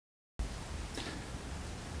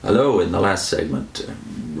Although in the last segment,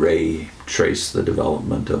 Ray traced the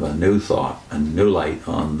development of a new thought and new light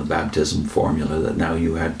on the baptism formula, that now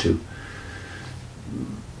you had to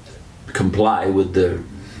comply with the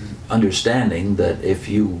understanding that if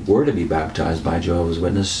you were to be baptized by Jehovah's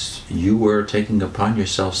Witness, you were taking upon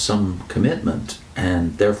yourself some commitment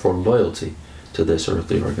and therefore loyalty to this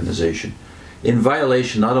earthly organization, in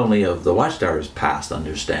violation not only of the Watchtower's past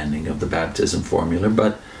understanding of the baptism formula,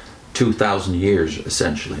 but 2,000 years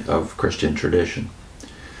essentially of Christian tradition.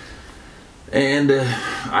 And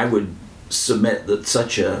I would submit that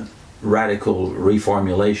such a radical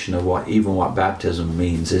reformulation of what baptism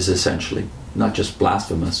means is essentially not just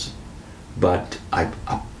blasphemous, but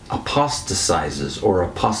apostatizes or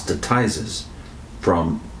apostatizes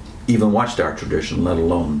from even Watchtower tradition, let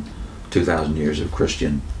alone 2,000 years of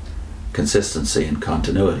Christian consistency and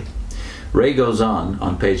continuity. Ray goes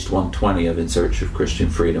on page 120 of In Search of Christian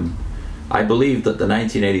Freedom, I believe that the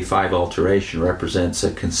 1985 alteration represents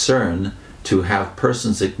a concern to have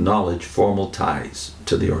persons acknowledge formal ties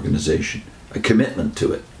to the organization, a commitment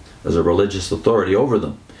to it as a religious authority over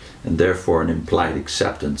them, and therefore an implied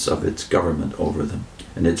acceptance of its government over them,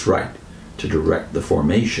 and its right to direct the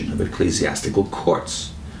formation of ecclesiastical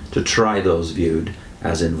courts, to try those viewed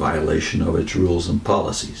as in violation of its rules and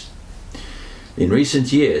policies. In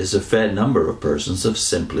recent years, a fair number of persons have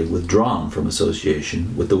simply withdrawn from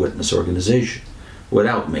association with the witness organization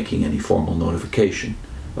without making any formal notification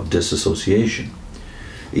of disassociation,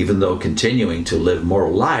 even though continuing to live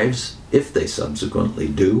moral lives if they subsequently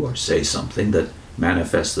do or say something that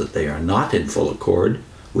manifests that they are not in full accord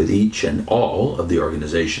with each and all of the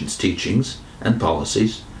organization's teachings and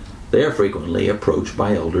policies. They are frequently approached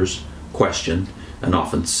by elders, questioned, and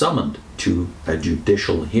often summoned to a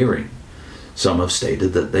judicial hearing. Some have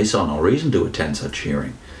stated that they saw no reason to attend such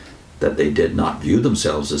hearing, that they did not view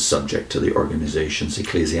themselves as subject to the organization's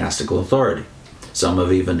ecclesiastical authority. Some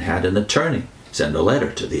have even had an attorney send a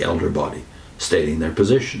letter to the elder body stating their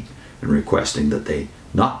position and requesting that they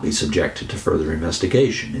not be subjected to further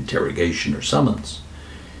investigation, interrogation, or summons.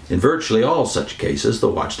 In virtually all such cases,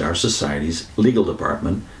 the Watchtower Society's legal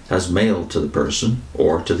department has mailed to the person,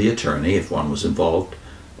 or to the attorney if one was involved,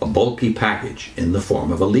 a bulky package in the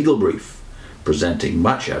form of a legal brief, presenting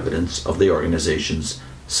much evidence of the organization's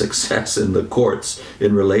success in the courts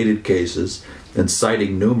in related cases and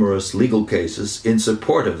citing numerous legal cases in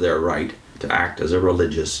support of their right to act as a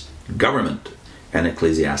religious government and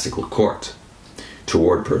ecclesiastical court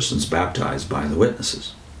toward persons baptized by the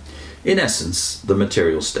witnesses. In essence, the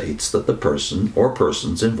material states that the person or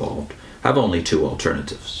persons involved have only two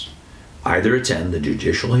alternatives: either attend the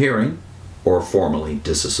judicial hearing or formally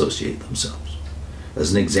disassociate themselves.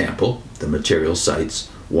 As an example, the material cites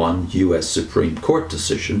one U.S. Supreme Court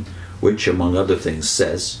decision which, among other things,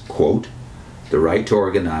 says, quote, "The right to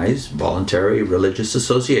organize voluntary religious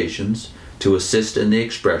associations to assist in the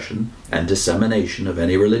expression and dissemination of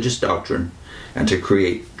any religious doctrine, and to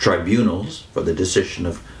create tribunals for the decision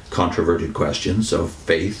of controverted questions of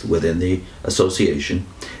faith within the association,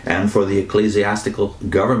 and for the ecclesiastical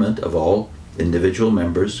government of all individual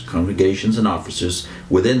members, congregations, and officers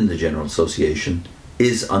within the general association,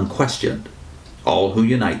 is unquestioned. All who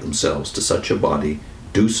unite themselves to such a body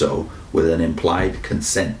do so with an implied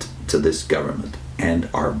consent to this government and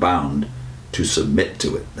are bound to submit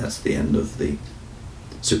to it." That's the end of the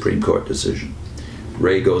Supreme Court decision.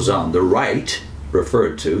 Ray goes on, the right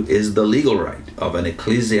referred to is the legal right of an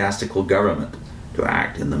ecclesiastical government to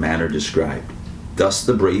act in the manner described. Thus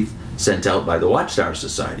the brief sent out by the Watchtower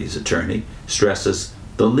Society's attorney stresses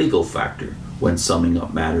the legal factor when summing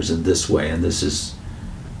up matters in this way, and this is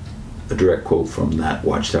a direct quote from that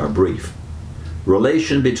Watchtower brief.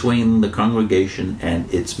 Relation between the congregation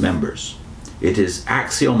and its members. It is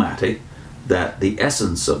axiomatic that the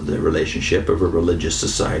essence of the relationship of a religious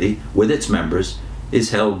society with its members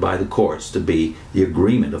is held by the courts to be the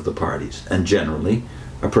agreement of the parties, and generally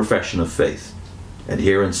a profession of faith,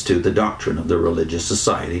 adherence to the doctrine of the religious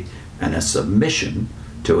society, and a submission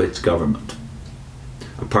to its government.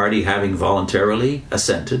 A party having voluntarily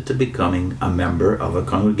assented to becoming a member of a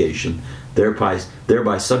congregation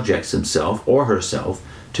thereby subjects himself or herself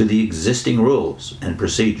to the existing rules and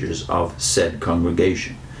procedures of said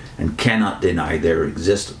congregation, and cannot deny their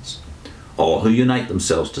existence. All who unite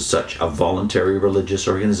themselves to such a voluntary religious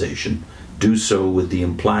organization do so with the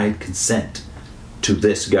implied consent to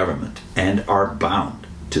this government and are bound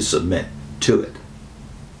to submit to it.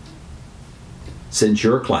 Since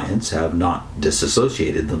your clients have not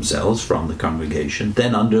disassociated themselves from the congregation,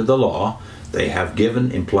 then under the law they have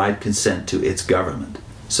given implied consent to its government,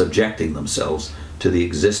 subjecting themselves to the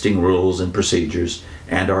existing rules and procedures,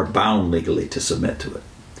 and are bound legally to submit to it.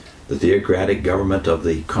 The theocratic government of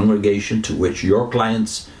the congregation to which your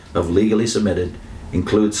clients have legally submitted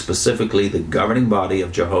includes specifically the governing body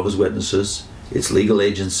of Jehovah's Witnesses, its legal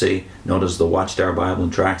agency known as the Watchtower Bible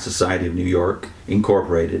Tract Society of New York,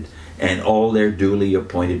 Incorporated, and all their duly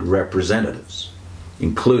appointed representatives,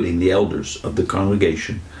 including the elders of the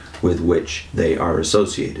congregation with which they are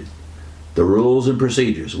associated. The rules and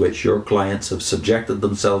procedures which your clients have subjected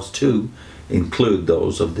themselves to include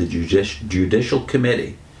those of the Judicial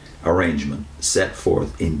Committee arrangement set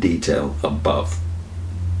forth in detail above.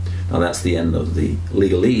 Now that's the end of the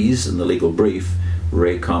legalese and the legal brief.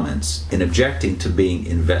 Ray comments, in objecting to being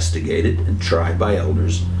investigated and tried by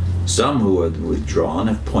elders, some who had withdrawn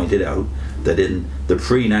have pointed out that in the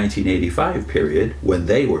pre-1985 period, when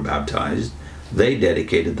they were baptized, they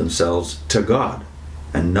dedicated themselves to God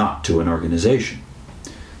and not to an organization.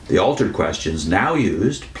 The altered questions now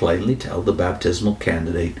used plainly tell the baptismal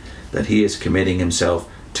candidate that he is committing himself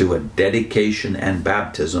to a dedication and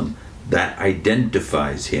baptism that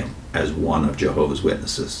identifies him as one of Jehovah's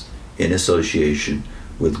Witnesses in association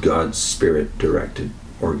with God's Spirit-directed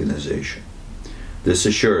organization. This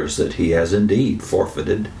assures that he has indeed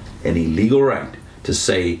forfeited any legal right to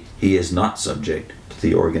say he is not subject to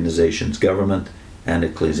the organization's government and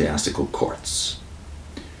ecclesiastical courts.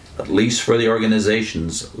 At least for the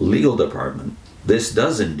organization's legal department, this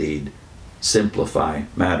does indeed simplify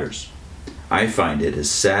matters. I find it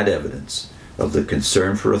as sad evidence of the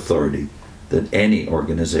concern for authority that any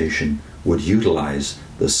organization would utilize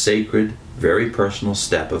the sacred, very personal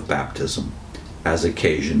step of baptism as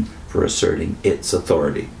occasion for asserting its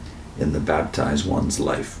authority in the baptized one's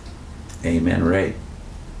life. Amen, Ray.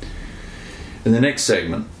 In the next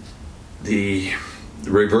segment, the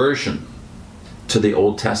reversion to the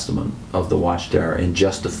Old Testament of the Watchtower in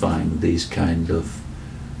justifying this kind of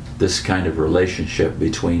relationship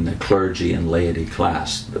between the clergy and laity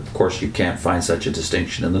class. Of course, you can't find such a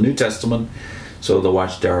distinction in the New Testament, so the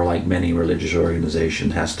Watchtower, like many religious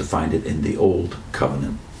organizations, has to find it in the Old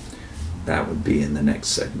Covenant. That would be in the next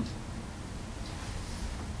segment.